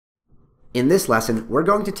In this lesson, we're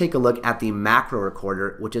going to take a look at the macro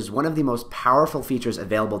recorder, which is one of the most powerful features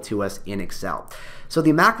available to us in Excel. So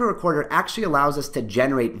the macro recorder actually allows us to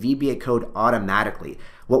generate VBA code automatically.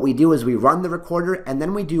 What we do is we run the recorder and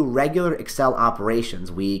then we do regular Excel operations.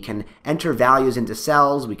 We can enter values into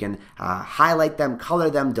cells, we can highlight them, color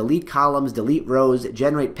them, delete columns, delete rows,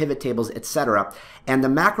 generate pivot tables, etc. And the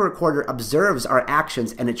macro recorder observes our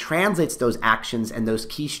actions and it translates those actions and those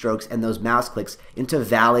keystrokes and those mouse clicks into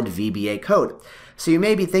valid VBA code. So you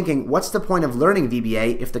may be thinking, what's the point of learning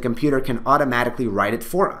VBA if the computer can automatically write it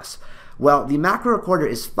for us? Well, the macro recorder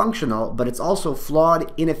is functional, but it's also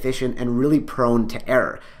flawed, inefficient, and really prone to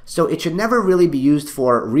error. So it should never really be used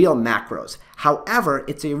for real macros. However,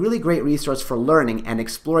 it's a really great resource for learning and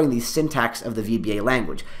exploring the syntax of the VBA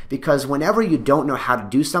language, because whenever you don't know how to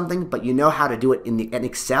do something, but you know how to do it in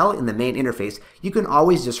Excel, in the main interface, you can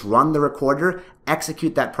always just run the recorder,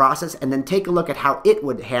 execute that process, and then take a look at how it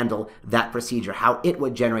would handle that procedure, how it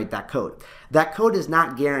would generate that code. That code is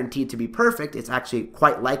not guaranteed to be perfect. It's actually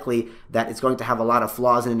quite likely that it's going to have a lot of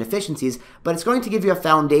flaws and inefficiencies, but it's going to give you a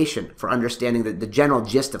foundation for understanding the general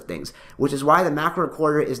gist of things, which is why the macro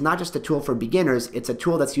recorder is not just a tool for beginners, it's a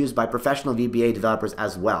tool that's used by professional VBA developers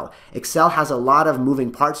as well. Excel has a lot of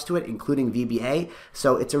moving parts to it, including VBA,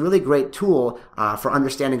 so it's a really great tool for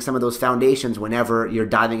understanding some of those foundations whenever you're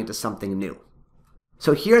diving into something new.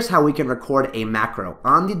 So here's how we can record a macro.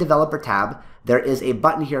 On the Developer tab, there is a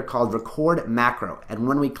button here called Record Macro, and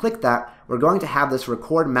when we click that, we're going to have this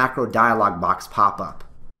Record Macro dialog box pop up.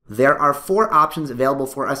 There are 4 options available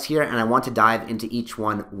for us here, and I want to dive into each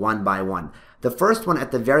one by one. The first one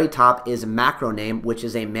at the very top is macro name, which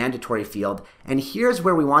is a mandatory field, and here's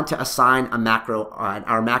where we want to assign a macro,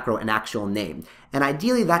 our macro an actual name. And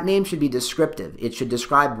ideally, that name should be descriptive. It should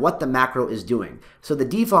describe what the macro is doing. So the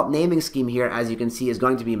default naming scheme here, as you can see, is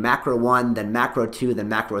going to be macro 1, then macro 2, then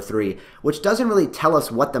macro 3, which doesn't really tell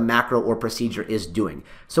us what the macro or procedure is doing.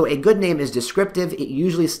 So a good name is descriptive. It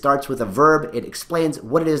usually starts with a verb. It explains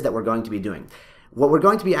what it is that we're going to be doing. What we're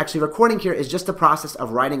going to be actually recording here is just the process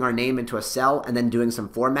of writing our name into a cell and then doing some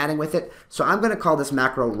formatting with it. So I'm going to call this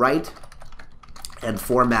macro write and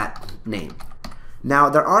format name. Now,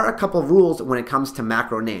 there are a couple of rules when it comes to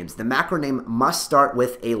macro names. The macro name must start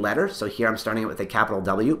with a letter. So here I'm starting it with a capital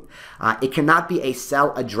W. It cannot be a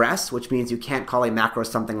cell address, which means you can't call a macro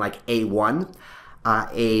something like A1.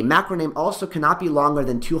 A macro name also cannot be longer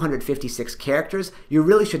than 256 characters. You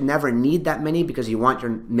really should never need that many because you want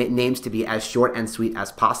your names to be as short and sweet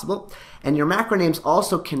as possible. And your macro names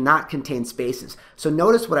also cannot contain spaces. So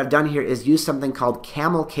notice what I've done here is use something called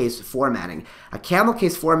camel case formatting. A camel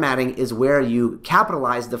case formatting is where you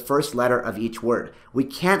capitalize the first letter of each word. We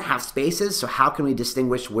can't have spaces, so how can we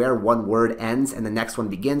distinguish where one word ends and the next one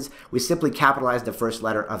begins? We simply capitalize the first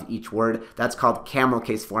letter of each word. That's called camel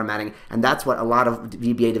case formatting, and that's what a lot of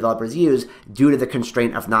VBA developers use due to the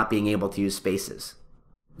constraint of not being able to use spaces.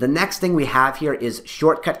 The next thing we have here is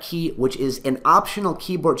shortcut key, which is an optional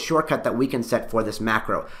keyboard shortcut that we can set for this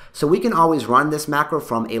macro. So we can always run this macro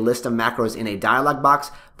from a list of macros in a dialog box,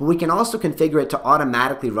 but we can also configure it to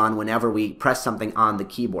automatically run whenever we press something on the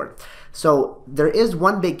keyboard. So there is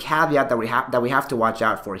one big caveat that we have to watch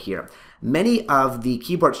out for here. Many of the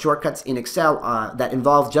keyboard shortcuts in Excel that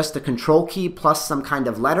involve just the control key plus some kind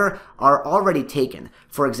of letter are already taken.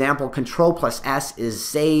 For example, control plus S is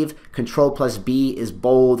save, control plus B is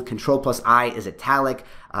bold, control plus I is italic,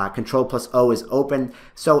 control plus O is open.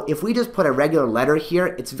 So if we just put a regular letter here,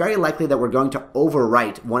 it's very likely that we're going to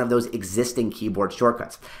overwrite one of those existing keyboard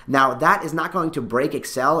shortcuts. Now, that is not going to break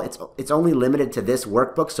Excel. It's only limited to this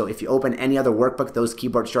workbook. So if you open any other workbook, those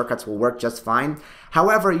keyboard shortcuts will work just fine.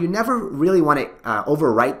 However, you never really want to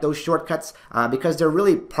overwrite those shortcuts because they're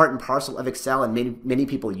really part and parcel of Excel and many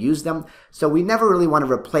people use them. So we never really want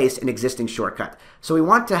to replace an existing shortcut. So we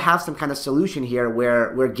want to have some kind of solution here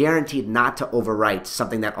where we're guaranteed not to overwrite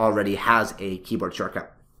something that already has a keyboard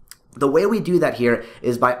shortcut. The way we do that here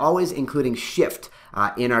is by always including Shift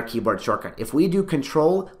in our keyboard shortcut. If we do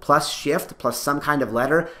Control plus Shift plus some kind of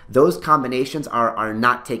letter, those combinations are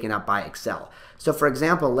not taken up by Excel. So for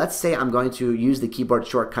example, let's say I'm going to use the keyboard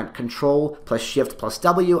shortcut Control plus Shift plus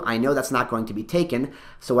W. I know that's not going to be taken.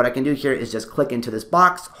 So what I can do here is just click into this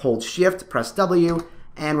box, hold Shift, press W,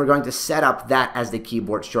 and we're going to set up that as the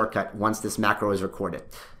keyboard shortcut once this macro is recorded.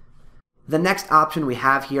 The next option we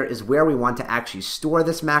have here is where we want to actually store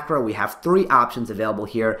this macro. We have 3 options available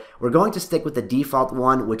here. We're going to stick with the default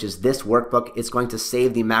one, which is this workbook. It's going to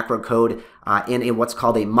save the macro code in what's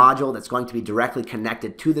called a module that's going to be directly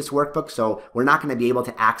connected to this workbook. So we're not going to be able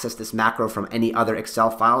to access this macro from any other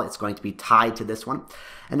Excel file. It's going to be tied to this one.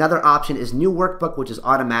 Another option is new workbook, which is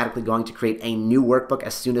automatically going to create a new workbook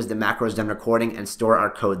as soon as the macro is done recording and store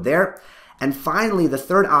our code there. And finally, the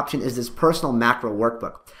third option is this personal macro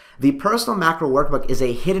workbook. The personal macro workbook is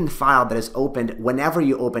a hidden file that is opened whenever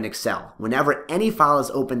you open Excel. Whenever any file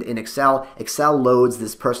is opened in Excel, Excel loads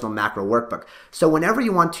this personal macro workbook. So whenever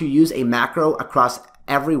you want to use a macro across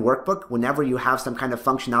every workbook, whenever you have some kind of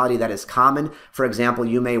functionality that is common, for example,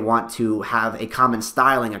 you may want to have a common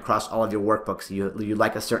styling across all of your workbooks. You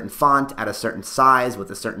like a certain font at a certain size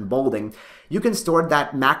with a certain bolding. You can store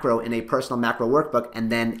that macro in a personal macro workbook,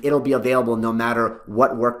 and then it'll be available no matter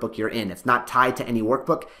what workbook you're in. It's not tied to any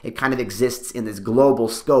workbook. It kind of exists in this global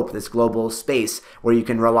scope, this global space where you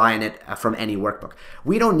can rely on it from any workbook.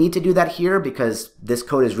 We don't need to do that here because this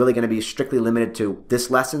code is really going to be strictly limited to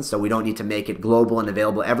this lesson, so we don't need to make it global and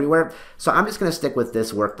available everywhere. So I'm just going to stick with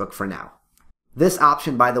this workbook for now. This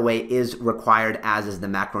option, by the way, is required, as is the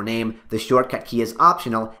macro name. The shortcut key is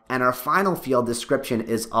optional, and our final field, description,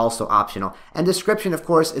 is also optional. And description, of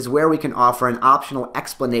course, is where we can offer an optional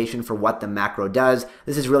explanation for what the macro does.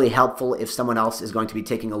 This is really helpful if someone else is going to be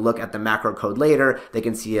taking a look at the macro code later. They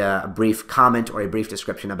can see a brief comment or a brief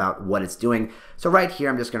description about what it's doing. So right here,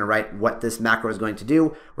 I'm just going to write what this macro is going to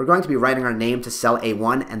do. We're going to be writing our name to cell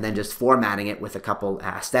A1 and then just formatting it with a couple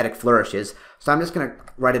aesthetic flourishes. So I'm just going to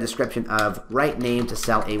write a description of write name to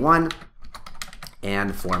cell A1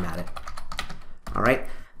 and format it. All right.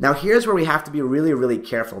 Now here's where we have to be really, really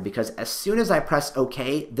careful, because as soon as I press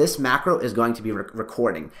OK, this macro is going to be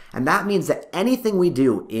recording. And that means that anything we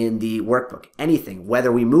do in the workbook, anything,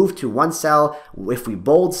 whether we move to one cell, if we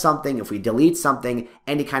bold something, if we delete something,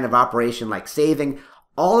 any kind of operation like saving,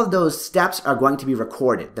 all of those steps are going to be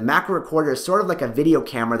recorded. The macro recorder is sort of like a video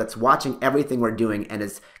camera that's watching everything we're doing and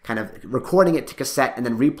is kind of recording it to cassette and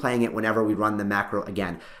then replaying it whenever we run the macro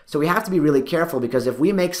again. So we have to be really careful, because if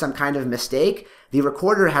we make some kind of mistake, the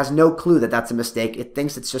recorder has no clue that that's a mistake. It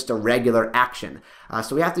thinks it's just a regular action.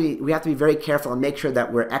 So we have to be very careful and make sure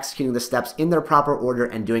that we're executing the steps in their proper order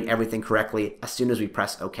and doing everything correctly as soon as we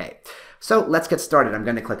press OK. So let's get started. I'm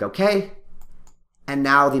going to click OK. And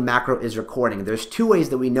now the macro is recording. There's 2 ways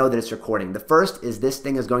that we know that it's recording. The first is this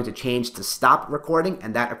thing is going to change to stop recording,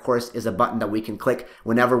 and that, of course, is a button that we can click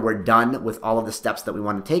whenever we're done with all of the steps that we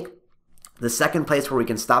want to take. The second place where we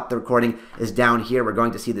can stop the recording is down here. We're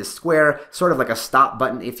going to see this square, sort of like a stop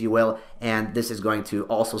button, if you will, and this is going to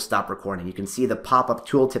also stop recording. You can see the pop-up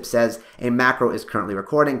tooltip says a macro is currently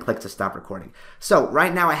recording. Click to stop recording. So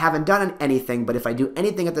right now I haven't done anything, but if I do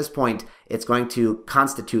anything at this point, it's going to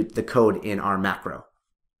constitute the code in our macro.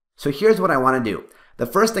 So here's what I want to do. The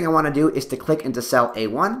first thing I want to do is to click into cell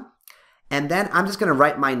A1, and then I'm just going to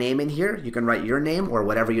write my name in here. You can write your name or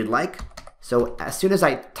whatever you'd like. So as soon as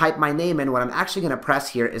I type my name in, what I'm actually going to press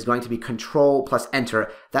here is going to be Control plus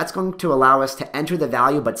Enter. That's going to allow us to enter the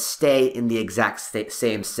value but stay in the exact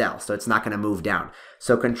same cell. So it's not going to move down.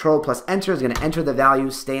 So Control plus Enter is going to enter the value,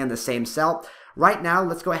 stay in the same cell. Right now,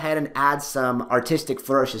 let's go ahead and add some artistic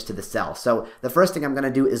flourishes to the cell. So the first thing I'm going to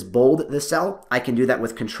do is bold the cell. I can do that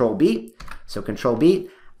with Control B. So Control B.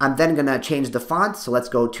 I'm then going to change the font. So let's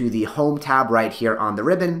go to the Home tab right here on the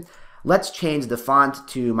ribbon. Let's change the font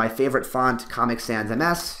to my favorite font, Comic Sans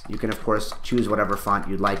MS. You can, of course, choose whatever font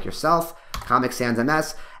you'd like yourself, Comic Sans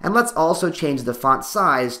MS. And let's also change the font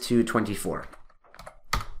size to 24.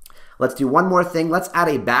 Let's do one more thing. Let's add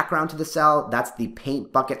a background to the cell. That's the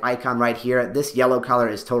paint bucket icon right here. This yellow color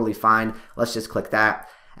is totally fine. Let's just click that.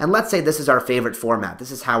 And let's say this is our favorite format. This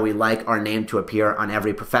is how we like our name to appear on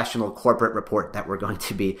every professional corporate report that we're going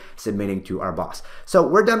to be submitting to our boss. So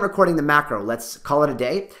we're done recording the macro. Let's call it a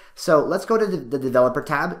day. So let's go to the Developer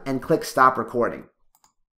tab and click Stop Recording.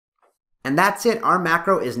 And that's it. Our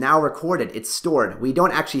macro is now recorded. It's stored. We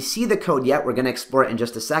don't actually see the code yet. We're going to explore it in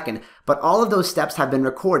just a second. But all of those steps have been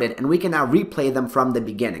recorded, and we can now replay them from the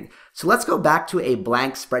beginning. So let's go back to a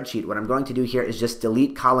blank spreadsheet. What I'm going to do here is just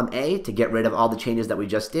delete column A to get rid of all the changes that we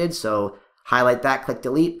just did. So highlight that, click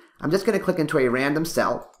delete. I'm just going to click into a random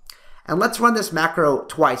cell. And let's run this macro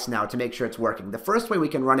twice now to make sure it's working. The first way we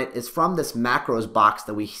can run it is from this macros box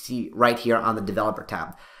that we see right here on the Developer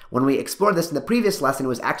tab. When we explored this in the previous lesson, it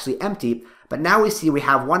was actually empty, but now we see we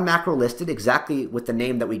have one macro listed exactly with the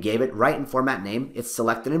name that we gave it, right in format name. It's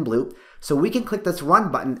selected in blue. So we can click this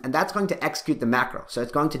run button, and that's going to execute the macro. So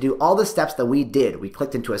it's going to do all the steps that we did. We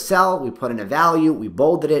clicked into a cell, we put in a value, we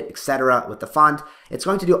bolded it, etc. with the font. It's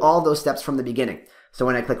going to do all those steps from the beginning. So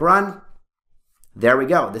when I click run, there we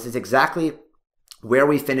go. This is exactly where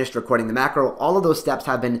we finished recording the macro. All of those steps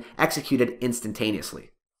have been executed instantaneously.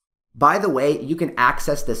 By the way, you can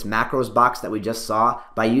access this macros box that we just saw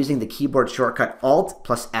by using the keyboard shortcut Alt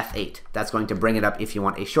plus F8. That's going to bring it up if you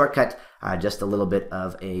want a shortcut, just a little bit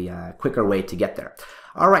of a quicker way to get there.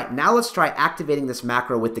 All right, now let's try activating this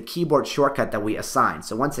macro with the keyboard shortcut that we assigned.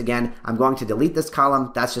 So once again, I'm going to delete this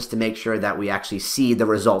column. That's just to make sure that we actually see the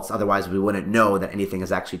results. Otherwise, we wouldn't know that anything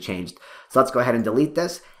has actually changed. So let's go ahead and delete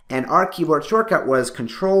this. And our keyboard shortcut was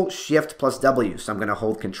Control Shift plus W. So I'm going to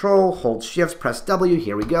hold Control, hold Shift, press W.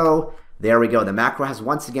 Here we go. There we go. The macro has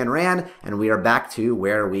once again ran, and we are back to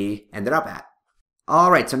where we ended up at.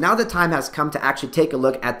 All right, so now the time has come to actually take a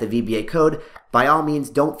look at the VBA code. By all means,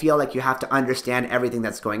 don't feel like you have to understand everything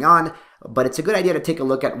that's going on, but it's a good idea to take a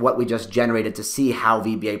look at what we just generated to see how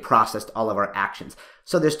VBA processed all of our actions.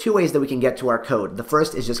 So there's two ways that we can get to our code. The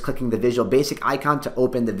first is just clicking the Visual Basic icon to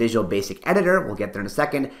open the Visual Basic editor. We'll get there in a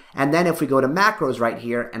second. And then if we go to macros right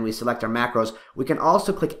here and we select our macros, we can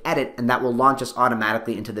also click Edit, and that will launch us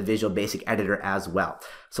automatically into the Visual Basic editor as well.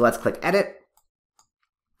 So let's click Edit.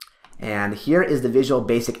 And here is the Visual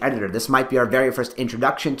Basic Editor. This might be our very first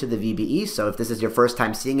introduction to the VBE, so if this is your first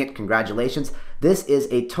time seeing it, congratulations. This is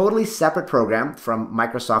a totally separate program from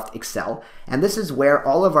Microsoft Excel, and this is where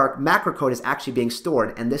all of our macro code is actually being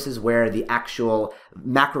stored, and this is where the actual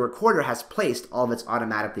macro recorder has placed all of its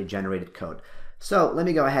automatically generated code. So let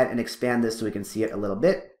me go ahead and expand this so we can see it a little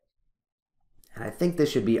bit. And I think this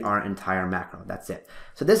should be our entire macro. That's it.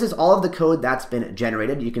 So this is all of the code that's been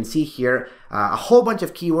generated. You can see here a whole bunch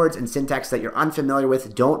of keywords and syntax that you're unfamiliar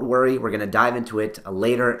with. Don't worry, we're going to dive into it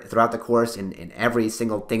later throughout the course, and every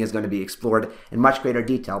single thing is going to be explored in much greater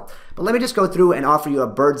detail. But let me just go through and offer you a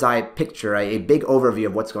bird's eye picture, a big overview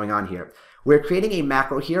of what's going on here. We're creating a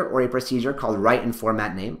macro here, or a procedure called write in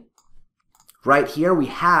format name. Right here we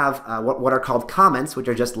have what are called comments, which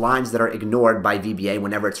are just lines that are ignored by VBA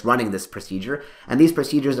whenever it's running this procedure. And these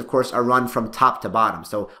procedures, of course, are run from top to bottom.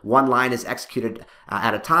 So one line is executed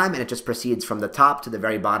at a time, and it just proceeds from the top to the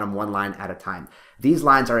very bottom, one line at a time. These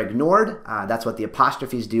lines are ignored. That's what the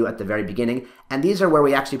apostrophes do at the very beginning. And these are where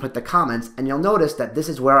we actually put the comments. And you'll notice that this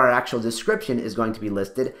is where our actual description is going to be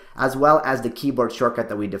listed, as well as the keyboard shortcut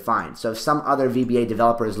that we defined. So if some other VBA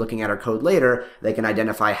developer is looking at our code later, they can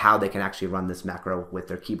identify how they can actually run this macro with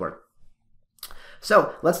their keyboard.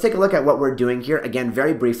 So let's take a look at what we're doing here. Again,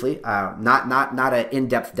 very briefly, not an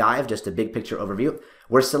in-depth dive, just a big picture overview.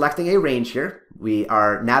 We're selecting a range here. We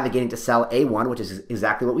are navigating to cell A1, which is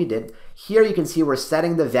exactly what we did. Here you can see we're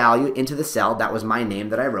setting the value into the cell. That was my name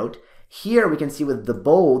that I wrote. Here we can see with the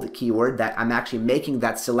bold keyword that I'm actually making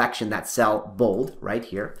that selection, that cell, bold right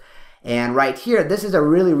here. And right here, this is a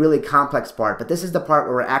really, really complex part, but this is the part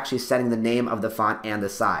where we're actually setting the name of the font and the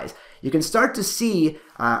size. You can start to see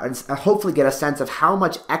and hopefully get a sense of how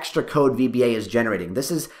much extra code VBA is generating. This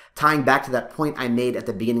is tying back to that point I made at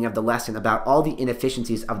the beginning of the lesson about all the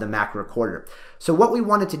inefficiencies of the macro recorder. So what we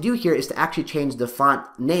wanted to do here is to actually change the font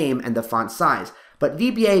name and the font size. But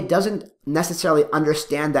VBA doesn't necessarily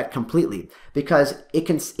understand that completely, because it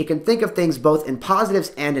can think of things both in positives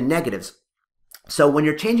and in negatives. So when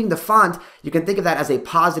you're changing the font, you can think of that as a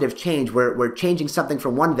positive change where we're changing something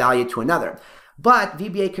from one value to another. But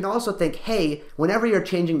VBA can also think, hey, whenever you're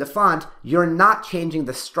changing the font, you're not changing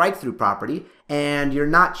the strike-through property, and you're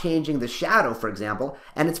not changing the shadow, for example,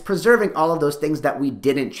 and it's preserving all of those things that we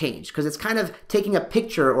didn't change, because it's kind of taking a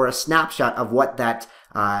picture or a snapshot of what that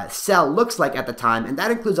cell looks like at the time, and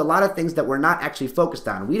that includes a lot of things that we're not actually focused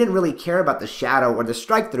on. We didn't really care about the shadow or the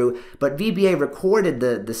strike-through, but VBA recorded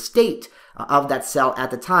the state of that cell at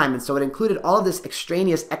the time, and so it included all of this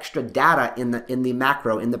extraneous extra data in the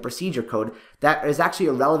macro, in the procedure code, that is actually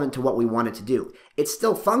irrelevant to what we wanted to do. It's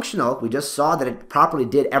still functional. We just saw that it properly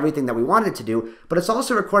did everything that we wanted it to do, but it's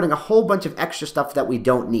also recording a whole bunch of extra stuff that we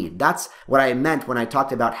don't need. That's what I meant when I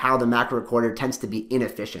talked about how the macro recorder tends to be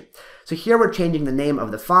inefficient. So here we're changing the name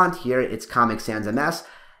of the font. Here it's Comic Sans MS.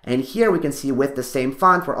 And here we can see with the same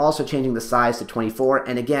font, we're also changing the size to 24.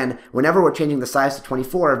 And again, whenever we're changing the size to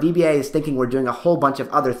 24, VBA is thinking we're doing a whole bunch of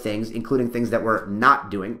other things, including things that we're not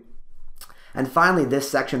doing. And finally, this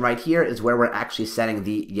section right here is where we're actually setting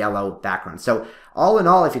the yellow background. So all in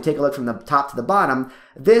all, if you take a look from the top to the bottom,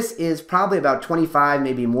 this is probably about 25,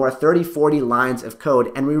 maybe more, 30, 40 lines of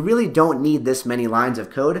code. And we really don't need this many lines of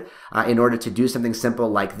code in order to do something simple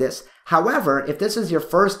like this. However, if this is your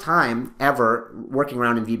first time ever working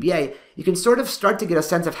around in VBA, you can sort of start to get a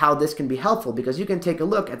sense of how this can be helpful, because you can take a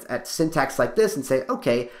look at syntax like this and say,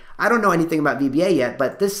 okay, I don't know anything about VBA yet,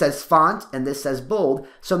 but this says font and this says bold,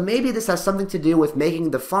 so maybe this has something to do with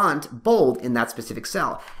making the font bold in that specific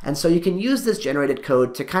cell. And so you can use this generated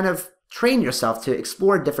code to kind of train yourself to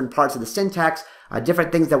explore different parts of the syntax,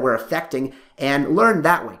 different things that we're affecting, and learn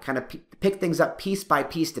that way, kind of pick things up piece by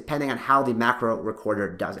piece depending on how the macro recorder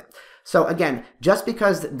does it. So again, just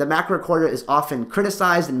because the macro recorder is often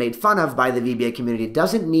criticized and made fun of by the VBA community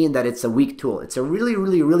doesn't mean that it's a weak tool. It's a really,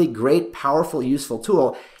 really, really great, powerful, useful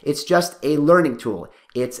tool. It's just a learning tool.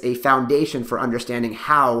 It's a foundation for understanding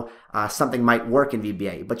how something might work in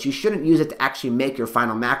VBA, but you shouldn't use it to actually make your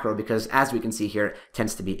final macro, because as we can see here, it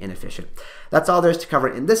tends to be inefficient. That's all there is to cover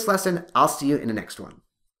in this lesson. I'll see you in the next one.